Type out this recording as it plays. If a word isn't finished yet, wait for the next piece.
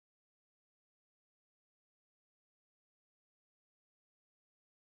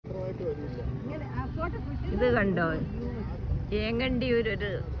ഇത് കണ്ടോ,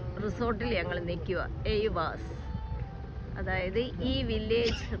 ഏങ്ങണ്ടിയൂരൊരു റിസോർട്ടിൽ ഞങ്ങൾ നിൽക്കുക. AEVAS, അതായത് ഈ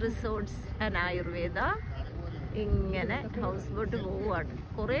വില്ലേജ് റിസോർട്ട്സ് ആൻഡ് ആയുർവേദ. ഇങ്ങനെ ഹൗസ് ബോട്ട് പോവുകയാണ്.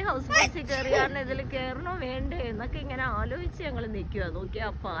 കുറേ ഹൗസ് ബോട്ട്സിൽ കയറിയാണ്. ഇതിൽ കയറണോ വേണ്ടേ എന്നൊക്കെ ഇങ്ങനെ ആലോചിച്ച് ഞങ്ങൾ നിൽക്കുക. നോക്കിയാൽ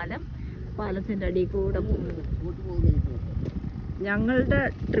ആ പാലത്തിൻ്റെ അടിയിൽ കൂടെ പോകുന്നത്. ഞങ്ങളുടെ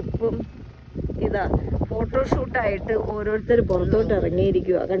ട്രിപ്പും ഇതാ ഫോട്ടോഷൂട്ടായിട്ട് ഓരോരുത്തർ പുറത്തോട്ട്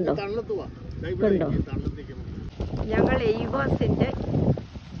ഇറങ്ങിയിരിക്കുക. കണ്ടോ കണ്ടോ, ഞങ്ങൾ AEVASന്റെ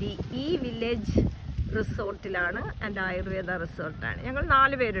ഈ വില്ലേജ് റിസോർട്ടിലാണ്. ആൻഡ് ആയുർവേദ റിസോർട്ടാണ്. ഞങ്ങൾ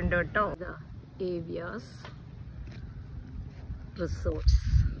 4 പേരുണ്ട് കേട്ടോ. AEVAS resorts.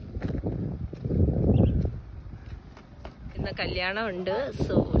 ഇന്ന് കല്യാണം ഉണ്ട്.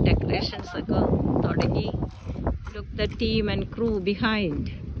 സോ ഡെക്കറേഷൻസ് ഒക്കെ തുടങ്ങി. Look the team and crew behind.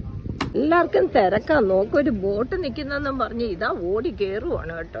 എല്ലാവർക്കും തിരക്കാം. നോക്കൊരു ബോട്ട് നിൽക്കുന്നെന്നും പറഞ്ഞ് ഇതാ ഓടി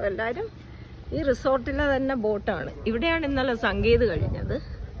കയറുവാണ് കേട്ടോ എല്ലാവരും. ഈ റിസോർട്ടിലെ തന്നെ ബോട്ടാണ്. ഇവിടെയാണ് ഇന്നലെ സംഗീത് കഴിഞ്ഞത്.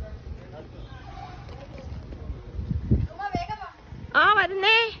 ആ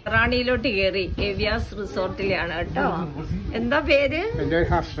വരുന്നേ, റാണിയിലോട്ട് കയറി. AEVAS റിസോർട്ടിലാണ് കേട്ടോ. എന്താ പേര്?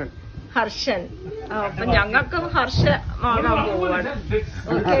 ഹർഷൻ. അപ്പൊ ഞങ്ങൾക്കും ഹർഷ ആകാൻ പോവാണ്.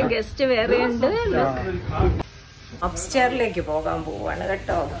 ഓക്കെ, ഗസ്റ്റ് വേറെ ഉണ്ട്. അപ്സ്റ്റെയറിലേക്ക് പോകാൻ പോവാണ്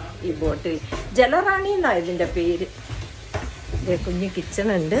കേട്ടോ ഈ ബോട്ടിൽ. ജലറാണി എന്നാ ഇതിന്റെ പേര്. കുഞ്ഞു കിച്ചൺ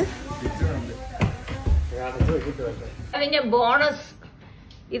ഉണ്ട്. അതിന്റെ ബോണസ്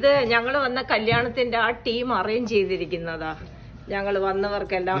ഇത് ഞങ്ങൾ വന്ന കല്യാണത്തിന്റെ ആ ടീം അറേഞ്ച് ചെയ്തിരിക്കുന്നതാ. ഞങ്ങൾ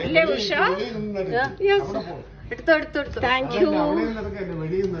വന്നവർക്കെല്ലാം അല്ലേ ഉഷ? Thank you.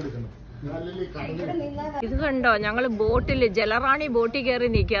 ഇത് കണ്ടോ, ഞങ്ങൾ ബോട്ടിൽ ജലറാണി ബോട്ടിൽ കയറി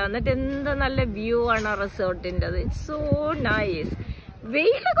നിൽക്കുക. എന്നിട്ട് എന്ത് നല്ല വ്യൂ ആണ് റിസോർട്ടിൻ്റെ. It's so nice.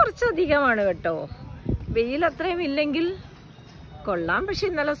 വെയിൽ കുറച്ചധികമാണ് കേട്ടോ. വെയിൽ അത്രയും ഇല്ലെങ്കിൽ കൊള്ളാം. പക്ഷെ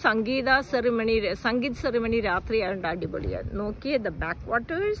ഇന്നലെ സംഗീത് സെറിമണി രാത്രിയായതുകൊണ്ട് അടിപൊളിയാണ്. നോക്കിയേ, the back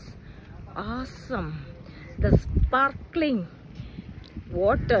waters, Assam, the sparkling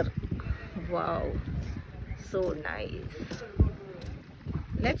water. Wow, so nice.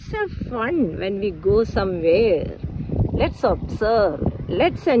 Let's have fun when we go somewhere. Let's observe.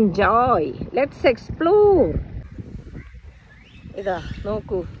 Let's enjoy. Let's explore. ഇതാ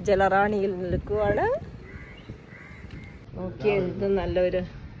നോക്കൂ, ജലറാണിയിൽ നിൽക്കുവാണ്. നോക്കിയേ, ഇത് നല്ലൊരു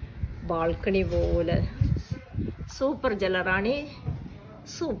ബാൽക്കണി പോലെ. Super ജലറാണി,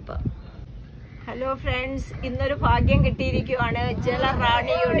 super. ഹലോ ഫ്രണ്ട്സ്, ഇന്നൊരു ഭാഗ്യം കിട്ടിയിരിക്കുവാണ്.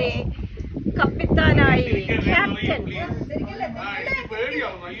 ജലറാണിയുടെ കപ്പിത്താനായി ക്യാപ്റ്റൻ.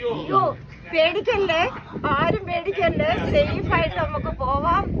 അയ്യോ പേടിക്കല്ലേ, ആരും പേടിക്കല്ലേ, സേഫ് ആയിട്ട് നമുക്ക്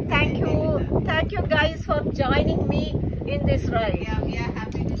പോവാം. Thank you guys for joining me in this ride.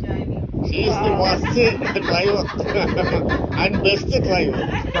 She is the worst driver and best driver.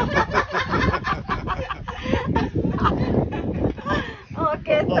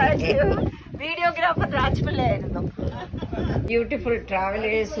 Okay, thank you. Videographer Rajpilla ആയിരുന്നു. Beautiful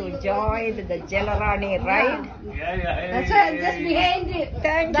travelers who joined the Jalarani ride. That's why I'm just behind you.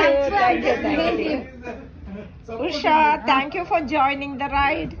 Thank you. Usha, thank you for joining the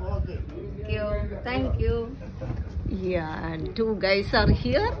ride. Thank you. Yeah, and 2 guys are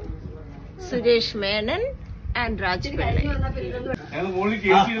here, Suresh Menon and Rajpilla.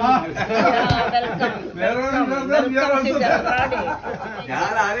 Welcome to Jalarani.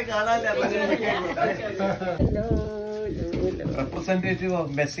 Hello. Representative of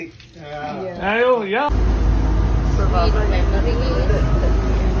Messi. Yeah.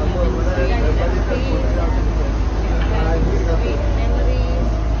 Sweet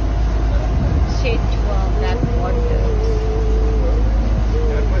memories. Chettuva backwaters.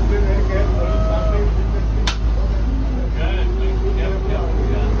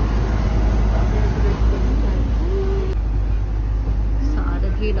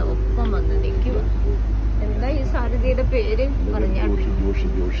 സാരഥിയുടെ ഒപ്പം വന്ന് നിൽക്കുക. എന്താ ഈ സാരഥിയുടെ പേര് പറഞ്ഞാൽ?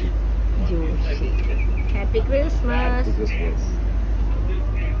 Joshi. Happy Christmas.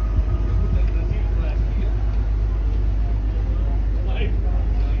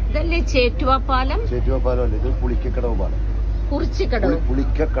 ഇതല്ലേ ചേറ്റുവ പാലം? ചേറ്റുവ പാലം അല്ല, ഇത് പുളിക്കക്കടവ് പാലം.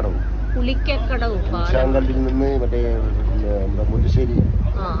 പുളിക്കക്കടവ് പാലം നിന്ന് മറ്റേ മുല്ലശ്ശേരി.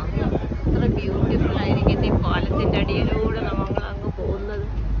 ആ, അത്ര ബ്യൂട്ടിഫുൾ ആയിരിക്കും ഈ പാലത്തിന്റെ അടിയിലൂടെ നമ്മൾ അങ്ങ് പോകുന്നത്.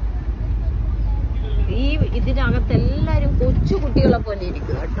 ഈ ഇതിനകത്ത് എല്ലാരും കൊച്ചു കുട്ടികളെ പോലെ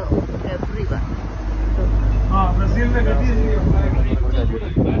ഇരിക്കും കേട്ടോ. എവ്രിവൺ.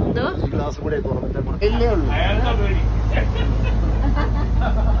 എന്തോ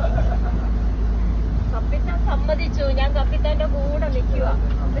കപ്പിത്താൻ സമ്മതിച്ചു. ഞാൻ കപ്പിത്താന്റെ കൂടെ നിൽക്കുക.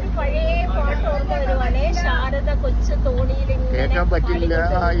 ഒരു പഴയ പാട്ട് ഓർമ്മ വരുവാണേ, ശാരദ കൊച്ചു തോണിയിൽ കേൾക്കാൻ പറ്റില്ല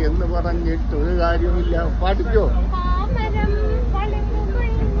എന്ന് പറഞ്ഞിട്ട് ഒരു കാര്യമില്ല. പാടിക്കോ,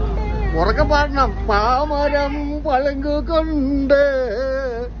 ഉറക്കെ പാടണം. പാമരം പളുങ്കു കൊണ്ട്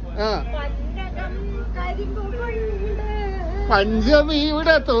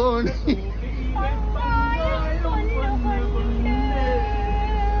പഞ്ചമിയുടെ തോണി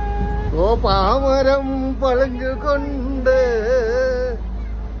ഓ പാമരം പളുങ്കു കൊണ്ട്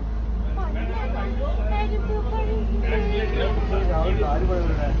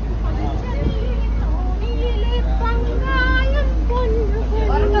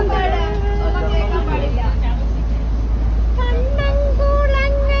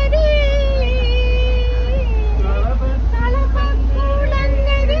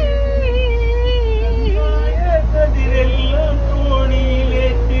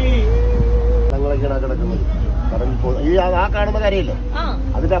ആ കാണുന്ന കാര്യമില്ലേ,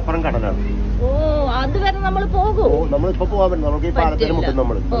 അതിന്റെ അപ്പുറം കടലാണ്. ഓ അതുവരെ നമ്മൾ പോകും. നമ്മളിപ്പോ പോകാൻ പറ്റും. നമുക്ക് ഈ പാലത്തിന് മുട്ടും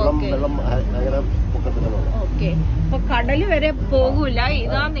നമ്മൾ വെള്ളം അങ്ങനെ പൊക്കത്തിലാണ്. ഓക്കെ, അപ്പൊ കടല് വരെ പോകൂല.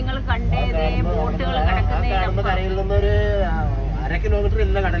 ഇതാ നിങ്ങൾ കണ്ടേതേ ബോട്ടുകൾ കിടക്കുന്ന കരയിൽ നിന്നൊരു 1/2 കിലോമീറ്റർ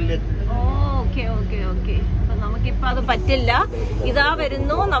ഇല്ല കടലിലേക്ക്. ഓക്കെ ഓക്കെ ഓക്കെ, അപ്പൊ നമുക്കിപ്പൊ അത് പറ്റില്ല. ഇതാ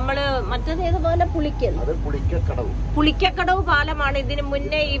വരുന്നു നമ്മള് മറ്റേതേതുപോലെ പുളിക്കക്കടവ് പാലമാണ് ഇതിന്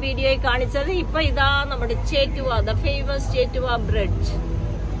മുന്നേ ഈ വീഡിയോയിൽ കാണിച്ചത്. ഇപ്പൊ ഇതാ നമ്മുടെ Chettuva, the famous Chettuva bridge.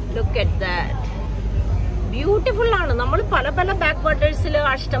 Look at that, beautiful ആണ്. നമ്മൾ പല പല ബാക്ക് വാട്ടേഴ്സിൽ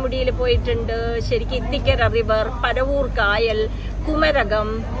അഷ്ടമുടിയിൽ പോയിട്ടുണ്ട്. ശരിക്കും ഇത്തിക്കര റിവർ, പരവൂർ കായൽ, കുമരകം,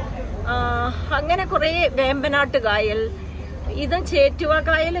 അങ്ങനെ കുറെ, വേമ്പനാട്ട് കായൽ. ഇത് ചേറ്റുവ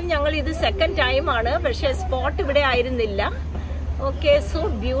കായലും ഞങ്ങൾ ഇത് സെക്കൻഡ് ടൈമാണ്. പക്ഷെ സ്പോട്ട് ഇവിടെ ആയിരുന്നില്ല. Okay, so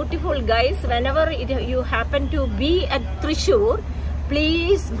beautiful guys. Whenever U happen to B at Thrissur,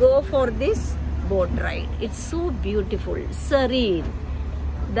 please go for this boat ride. It's so beautiful, serene.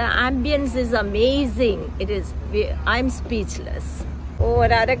 The ambience is amazing. I'm speechless.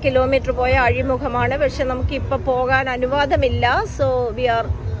 1/2 kilometre പോയ അഴിമുഖമാണ്. പക്ഷെ നമുക്ക് ഇപ്പൊ പോകാൻ അനുവാദമില്ല. So we are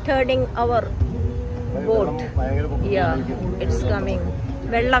turning our boat. Yeah, it's coming.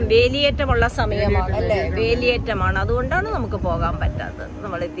 വെള്ളം വേലിയേറ്റമുള്ള സമയമാണ് അല്ലേ, വേലിയേറ്റമാണ്. അതുകൊണ്ടാണ് നമുക്ക് പോകാൻ പറ്റാത്തത്.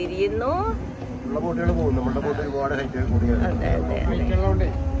 നമ്മൾ തിരിയുന്നു.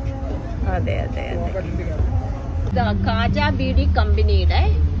 അതെ അതെ അതെ, കാജ ബീഡി കമ്പനിയുടെ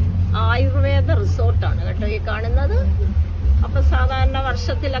ആയുർവേദ റിസോർട്ടാണ് കേട്ടോ ഈ കാണുന്നത്. അപ്പൊ സാധാരണ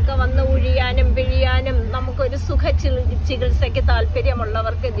വർഷത്തിലൊക്കെ വന്ന് ഉഴിയാനും പിഴിയാനും നമുക്കൊരു സുഖ ചികിത്സയ്ക്ക്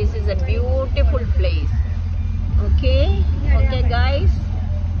താല്പര്യമുള്ളവർക്ക് this is A beautiful place. Okay okay guys,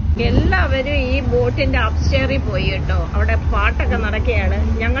 എല്ലാവരും ഈ ബോട്ടിന്റെ അപ്സ്റ്റെയറിൽ പോയി കേട്ടോ. അവിടെ പാട്ടൊക്കെ നടക്കുകയാണ്.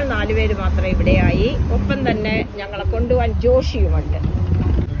 ഞങ്ങൾ 4 പേര് മാത്രം ഇവിടെയായി. ഒപ്പം തന്നെ ഞങ്ങളെ കൊണ്ടുപോകാൻ ജോഷിയുമുണ്ട്.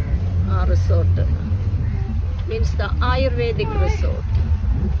 ആ resort means the ayurvedic resort.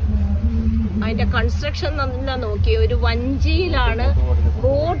 അതിന്റെ കൺസ്ട്രക്ഷൻ തന്നെ നോക്കി, ഒരു വഞ്ചിയിലാണ്,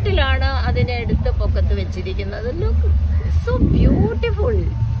 ബോട്ടിലാണ് അതിനെ എടുത്ത് പൊക്കത്ത് വെച്ചിരിക്കുന്നത്. Look so beautiful.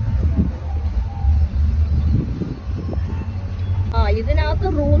 ഇതിനകത്ത്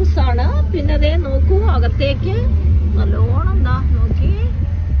റൂംസ് ആണ്. പിന്നെ അതേ നോക്കൂ, അകത്തേക്ക് നല്ലോണം ദാ നോക്കി,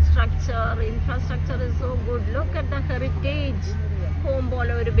 structure, infrastructure is so good. Look at the heritage home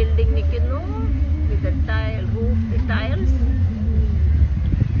പോലെ ഒരു ബിൽഡിംഗ് നിൽക്കുന്നു വിത്ത് roof tiles.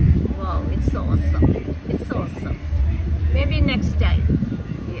 Wow, it's awesome. It's awesome. Maybe next time.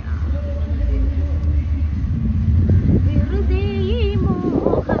 Yeah. വെറുതെ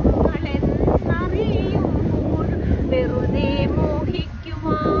മോഹങ്ങളെന്നറിയുമ്പോൾ വെറുതെ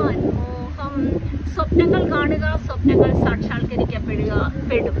മോഹിക്കുവാൻ മോഹം. സ്വപ്നങ്ങൾ കാണുക, സ്വപ്നങ്ങൾ സാക്ഷാത്കരിക്കപ്പെടുക.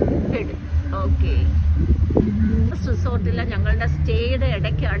 പെടും. ഓക്കെ, റിസോർട്ടിലെ ഞങ്ങളുടെ സ്റ്റേയുടെ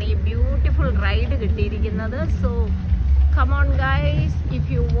ഇടയ്ക്കാണ് ഈ ബ്യൂട്ടിഫുൾ റൈഡ് കിട്ടിയിരിക്കുന്നത്. So come on guys, if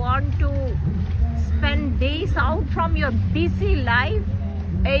you want to spend days out from your busy life,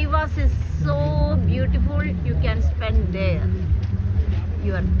 AEVAS is so beautiful. You can spend there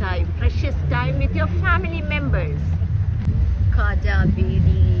your time, precious time with your family members. Kaja BD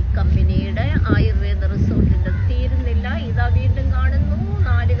കമ്പനിയുടെ ആയുർവേദ റിസോർട്ടിന്റെ തീരുന്നില്ല. ഇതാ വീണ്ടും കാണുന്നു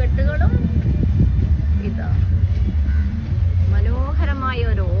 4 കെട്ടുകളും. ഇതാ മനോഹരമായ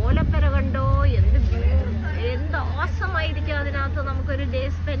ഒരു ഓലപ്പര കണ്ടോ, എന്ത് ആസമായിരിക്കും അതിനകത്ത് നമുക്കൊരു ഡേ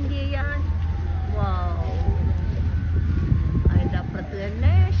സ്പെൻഡ് ചെയ്യാൻ. വാവ്, അതിൻ്റെ അപ്പുറത്ത്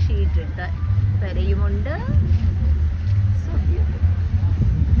തന്നെ ഷീറ്റ് ഇട്ട പെരയുമുണ്ട്.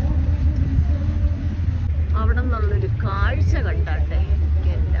 അവിടെ നിന്നുള്ളൊരു കാഴ്ച കണ്ടാട്ടെ,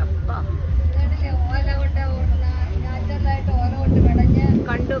 എൻ്റെ അപ്പ.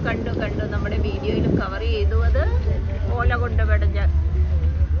 കണ്ടു നമ്മുടെ വീഡിയോയിലും കവർ ചെയ്തു. അത് ഓല കൊണ്ട് വെടഞ്ഞ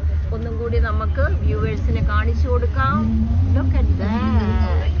ഒന്നും കൂടി നമുക്ക് വ്യൂവേഴ്സിന് കാണിച്ചു കൊടുക്കാം.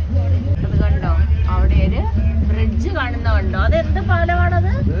 അത് കണ്ടോ, അവിടെ ഒരു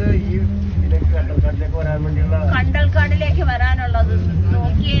കണ്ടൽക്കാടിലേക്ക് വരാനുള്ളത്.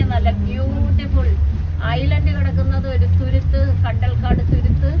 നോക്കിയേ, നല്ല ബ്യൂട്ടിഫുൾ ഐലൻഡ് കിടക്കുന്നത് ഒരു തുരുത്ത്, കണ്ടൽക്കാട്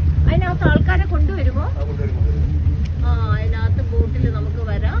തുരുത്ത്. അതിനകത്ത് ആൾക്കാരെ കൊണ്ടുവരുമോ? അതിനകത്ത് ബോട്ടിൽ നമുക്ക്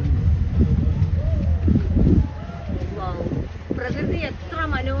വരാം. പ്രകൃതി എത്ര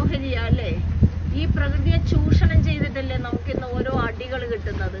മനോഹരിയാ അല്ലേ? ഈ പ്രകൃതിയെ ചൂഷണം ചെയ്തിട്ടല്ലേ നമുക്കിന്ന് ഓരോ അടികൾ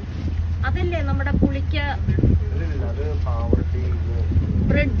കിട്ടുന്നത്. അതല്ലേ നമ്മുടെ പുളിക്ക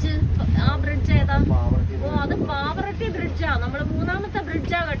ബ്രിഡ്ജ്. ആ ബ്രിഡ്ജ് ഏതാ? ഓ, അത് പാവറട്ടി ബ്രിഡ്ജാ. നമ്മൾ 3ാമത്തെ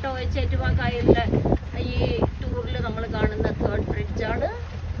ബ്രിഡ്ജാ കേട്ടോ ചേറ്റുവ കായലിലെ ഈ ടൂറിൽ നമ്മൾ കാണുന്ന 3rd ബ്രിഡ്ജാണ്.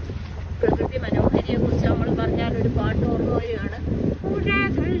 പ്രകൃതി മനോഹരിയെ കുറിച്ച് നമ്മൾ പറഞ്ഞാൽ ഒരു പാട്ട് ഓർമ്മ വരികയാണ്.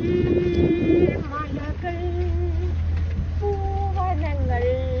 പുഴകൾ, മലകൾ, പൂവനങ്ങൾ,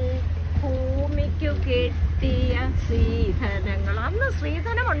 ഭൂമിക്കു കെട്ടിയ ശ്രീധനങ്ങൾ. അന്ന്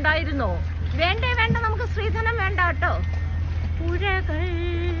ശ്രീധനം ഉണ്ടായിരുന്നോ? വേണ്ട, നമുക്ക് ശ്രീധനം വേണ്ട കേട്ടോ. പുഴകൾ,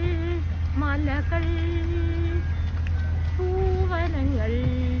 മലകൾ, പൂവനങ്ങൾ,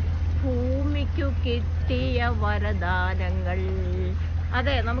 ഭൂമിക്കു കിട്ടിയ വരദാനങ്ങൾ.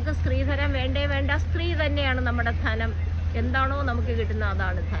 അതെ, നമുക്ക് സ്ത്രീധനം വേണ്ട. സ്ത്രീ തന്നെയാണ് നമ്മുടെ ധനം. എന്താണോ നമുക്ക് കിട്ടുന്ന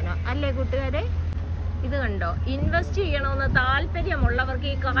അതാണ് ധനം, അല്ലേ കൂട്ടുകാരെ? ഇത് കണ്ടോ, ഇൻവെസ്റ്റ് ചെയ്യണമെന്ന് താല്പര്യമുള്ളവർക്ക്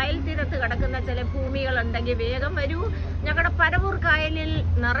ഈ കായൽ തീരത്ത് കിടക്കുന്ന ചില ഭൂമികളുണ്ടെങ്കിൽ വേഗം വരൂ. ഞങ്ങളുടെ പരവൂർ കായലിൽ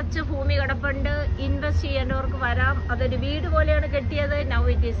നിറച്ച് ഭൂമി കിടപ്പുണ്ട്. ഇൻവെസ്റ്റ് ചെയ്യേണ്ടവർക്ക് വരാം. അതൊരു വീട് പോലെയാണ് കെട്ടിയത്. Now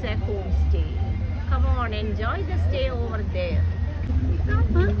it is A home stay. Come on, enjoy the stay over there.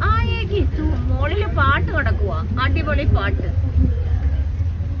 മോളില് പാട്ട് കിടക്കുക, അടിപൊളി പാട്ട്.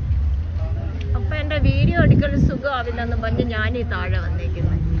 അപ്പൊ എന്റെ വീഡിയോ എടുക്കൽ സുഖമാവില്ലെന്ന് പറഞ്ഞ് ഞാനീ താഴെ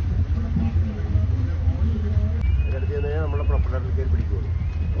വന്നേക്കുന്നത്.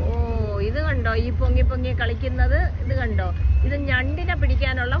 ഓ, ഇത് കണ്ടോ, ഈ പൊങ്ങി കളിക്കുന്നത്. ഇത് കണ്ടോ, ഇത് ഞണ്ടിനെ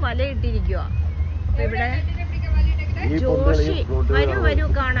പിടിക്കാനുള്ള വല ഇട്ടിരിക്കുക. അപ്പൊ ഇവിടെ ജോഷി വരൂ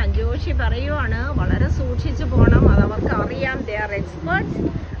കാണാൻ. ജോഷി പറയുവാണ് വളരെ സൂക്ഷിച്ചു പോണം, അതവർക്ക് അറിയാം. They are experts.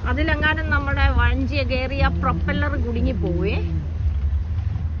 അതിലെങ്ങാനും നമ്മുടെ വഞ്ചി കയറിയ പ്രൊപ്പല്ലർ കുടുങ്ങി പോവേ.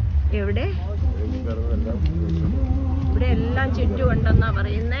 എവിടെ? ഇവിടെ എല്ലാം ചുറ്റുമുണ്ടെന്നാ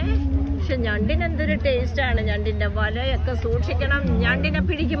പറയുന്നേ. പക്ഷെ ഞണ്ടിന് എന്തൊരു ടേസ്റ്റാണ്. ഞണ്ടിന്റെ വലയൊക്കെ സൂക്ഷിക്കണം. ഞണ്ടിനെ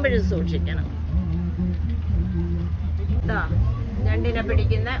പിടിക്കുമ്പോഴും സൂക്ഷിക്കണം. ഇതാ ഞണ്ടിനെ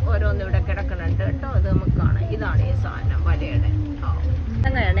പിടിക്കുന്ന ഓരോന്നും ഇവിടെ കിടക്കണുണ്ട് കേട്ടോ. അത് നമുക്ക് കാണാം. ഇതാണ് ഈ സാധനം, വലയുടെ.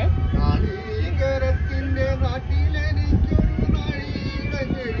 അങ്ങനെയാണേ.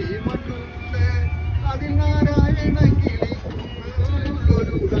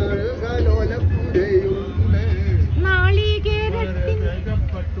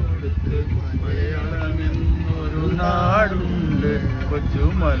 നാടുണ്ട്, കൊച്ചു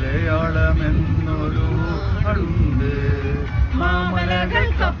മലയാളമെന്നൊരു നാടുണ്ട്.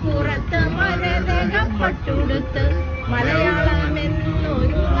 മാമലകൾക്കപ്പുറത്ത് മരതകപ്പട്ടുടുത്ത്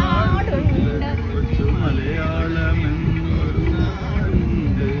മലയാളമെന്നൊരു നാടുണ്ട്, കൊച്ചു മലയാളമെന്നൊരു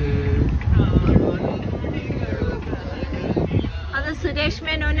നാടുണ്ട്. അത് സുരേഷ്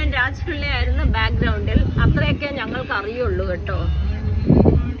മേനോനും രാജ് പിള്ളയായിരുന്നു ബാക്ക്ഗ്രൗണ്ടിൽ. അത്രയൊക്കെ ഞങ്ങൾക്ക് അറിയുള്ളൂ കേട്ടോ.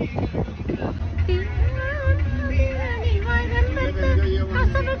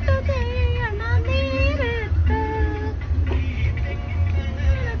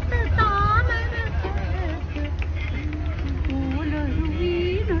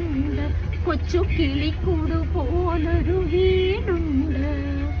 കൊച്ചു കിളിക്കൂട് പോലൊരു വീടുണ്ട്,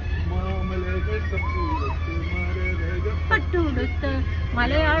 പട്ടുടുത്ത്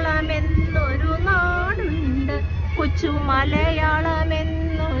മലയാളമെന്നൊരു നാടുണ്ട്, കൊച്ചു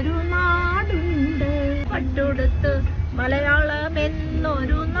മലയാളമെന്നൊരു നാടുണ്ട്, പട്ടുടുത്ത്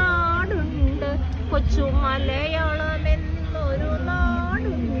മലയാളമെന്നൊരു നാടുണ്ട്, കൊച്ചു മലയാളമെന്നൊരു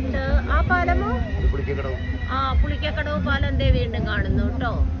നാടുണ്ട്. ആ പാലമോ? പുളിക്കക്കടവ് പാലം ദേ വീണ്ടും കാണുന്നു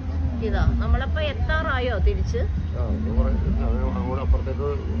കേട്ടോ. ഇതാ നമ്മളപ്പോ എത്താറായോ തിരിച്ച്?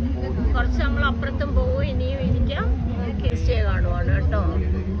 കുറച്ച് നമ്മൾ അപ്പുറത്തും പോകും. ഇനിയും ഇരിക്കാം. സ്റ്റേ കാണുവാണ് കേട്ടോ.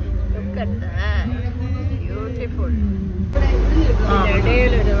 ബ്യൂട്ടിഫുൾ.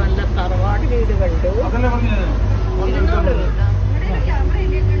 ഇടയിലൊരു നല്ല തറവാട് വീട് കണ്ടു. 200 വീടാ.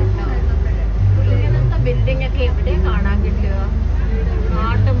 ഇങ്ങനത്തെ ബിൽഡിംഗ് ഒക്കെ എവിടെ കാണാൻ കിട്ടുക?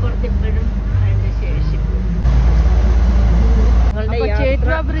 നാട്ടും പുറത്തിപ്പോഴും അതിന്റെ ശേഷി.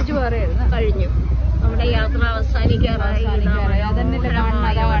 ചേറ്റുവ ബ്രിഡ്ജ് കഴിഞ്ഞു. നമ്മുടെ യാത്ര അവസാനിക്കാറായി.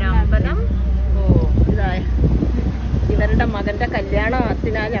 അമ്പലം. ഇവരുടെ മകന്റെ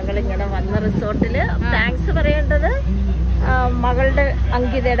കല്യാണത്തിനാ ഞങ്ങൾ ഇങ്ങനെ വന്ന റിസോർട്ടില്. താങ്ക്സ് പറയേണ്ടത് മകളുടെ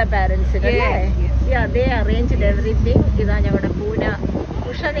അങ്കിതയുടെ പാരന്റ്സിന്. അതേ അറേഞ്ച്ഡ് എവറിത്തിങ്. ഇതാ ഞങ്ങളുടെ പൂന.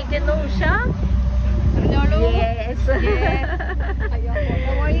 ഉഷ നിൽക്കുന്നു. ഉഷ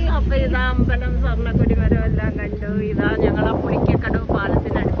അപ്പൊ ഇതാ അമ്പലം, സ്വർണ്ണക്കൊടി മരം എല്ലാം കണ്ടു. ഇതാ ഞങ്ങൾ ആ പുളിക്കക്കടവ്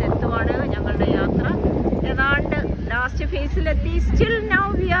പാലത്തിനടുത്ത് എത്തുവാണ്. ഞങ്ങളുടെ യാത്ര last ഫേസിലെത്തി. Still now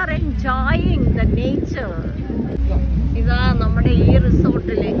we are enjoying the nature. ഇതാ നമ്മുടെ ഈ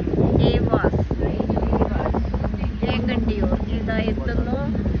റിസോർട്ടിലെ ഏവാസ് ഏങ്കണ്ടിയൂർ ഇതാ എത്തുന്നു.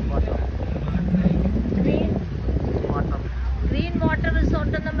 ഗ്രീൻ വാട്ടർ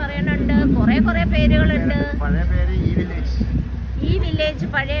റിസോർട്ട് എന്നും പറയുന്നുണ്ട്. കുറെ പേരുകളുണ്ട്. ഈ വില്ലേജ്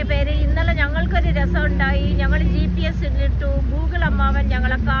പഴയ പേര്. ഇന്നലെ ഞങ്ങൾക്കൊരു രസം ഉണ്ടായി. ഞങ്ങൾ GPS ഇട്ടു. ഗൂഗിൾ അമ്മാവൻ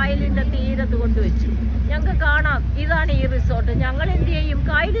ഞങ്ങളെ കായലിന്റെ തീരത്ത് കൊണ്ടുവച്ചു. ഞങ്ങൾക്ക് കാണാം ഇതാണ് ഈ റിസോർട്ട്. ഞങ്ങൾ എന്ത് ചെയ്യും?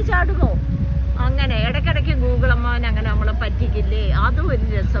 കായൽ ചാടുമോ? അങ്ങനെ ഇടയ്ക്കിടയ്ക്ക് ഗൂഗിൾ അമ്മാവൻ അങ്ങനെ നമ്മളെ പറ്റിക്കില്ലേ? അതും ഒരു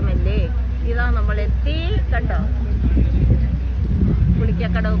രസമല്ലേ? ഇതാ നമ്മൾ എത്തി. കണ്ടോ,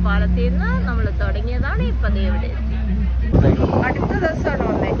 പുളിക്കക്കടവ് പാലത്തിൽ നിന്ന് നമ്മൾ തുടങ്ങിയതാണ്. ഇപ്പൊ ഇവിടെ അടുത്ത ദിവസമാണ്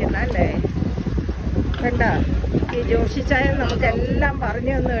വന്നേക്കുന്നത് അല്ലേ? കണ്ട ഈ ജോഷിച്ചായ നമുക്കെല്ലാം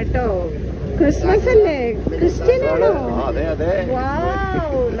പറഞ്ഞു തന്നു കേട്ടോ. ക്രിസ്മസ് അല്ലേ? ക്രിസ്ത്യനാണോ?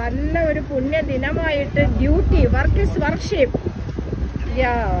 വാവ്, നല്ല ഒരു പുണ്യ ദിനമായിട്ട് duty work is worship.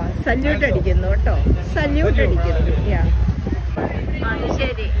 Salute അടിക്കുന്നു കേട്ടോ, സല്യൂട്ട് അടിക്കുന്നു.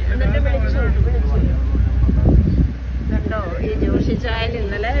 ശരി, എന്നിട്ട് വിളിച്ചു കണ്ടോ. ഈ ജോഷിച്ചായൻ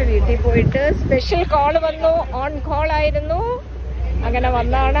ഇന്നലെ വീട്ടിൽ പോയിട്ട് സ്പെഷ്യൽ കോൾ വന്നു. ഓൺ കോൾ ആയിരുന്നു. അങ്ങനെ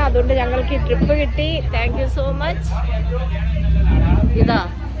വന്നതാണ്. അതുകൊണ്ട് ഞങ്ങൾക്ക് ഈ ട്രിപ്പ് കിട്ടി. Thank you so much. ഇതാ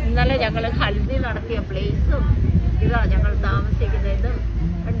ഇന്നലെ ഞങ്ങൾ ഹൽദി നടത്തിയ പ്ലേസും ഇതാ ഞങ്ങൾ താമസിക്കുന്നതും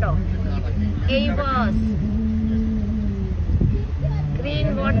കണ്ടോ. ഏവാസ് ഗ്രീൻ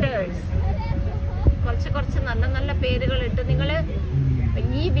വാട്ടേഴ്സ്. കുറച്ച് നല്ല പേരുകൾ ഇട്ട് നിങ്ങൾ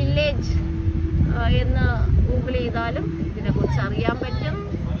ഈ വില്ലേജ് എന്ന് ഗൂഗിൾ ചെയ്താലും ഇതിനെക്കുറിച്ച് അറിയാൻ പറ്റും.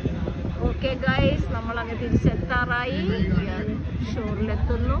 ഓക്കെ ഗൈസ്, നമ്മളങ്ങ് തിരിച്ചെത്താറായി.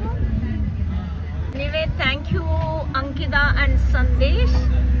 ഷോറിലെത്തുന്നു. Anyway, thank you Ankitha and Sandesh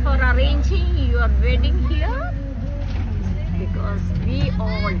for arranging your wedding here, because we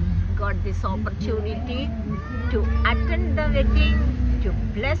all got this opportunity to attend the wedding, to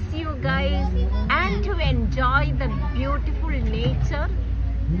bless you guys and to enjoy the beautiful nature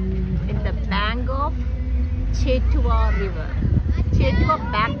in the bank of Chettuva river. Chettuva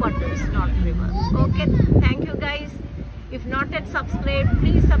backwaters, not river. Okay, thank you guys. If not yet subscribed,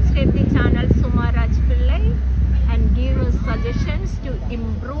 please subscribe the channel Suma Raj Pillai and give us suggestions to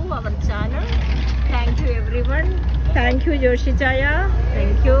improve our channel. Thank you everyone. Thank you Joshi Chaya.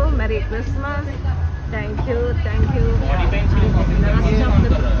 Thank you. Merry Christmas. Thank you.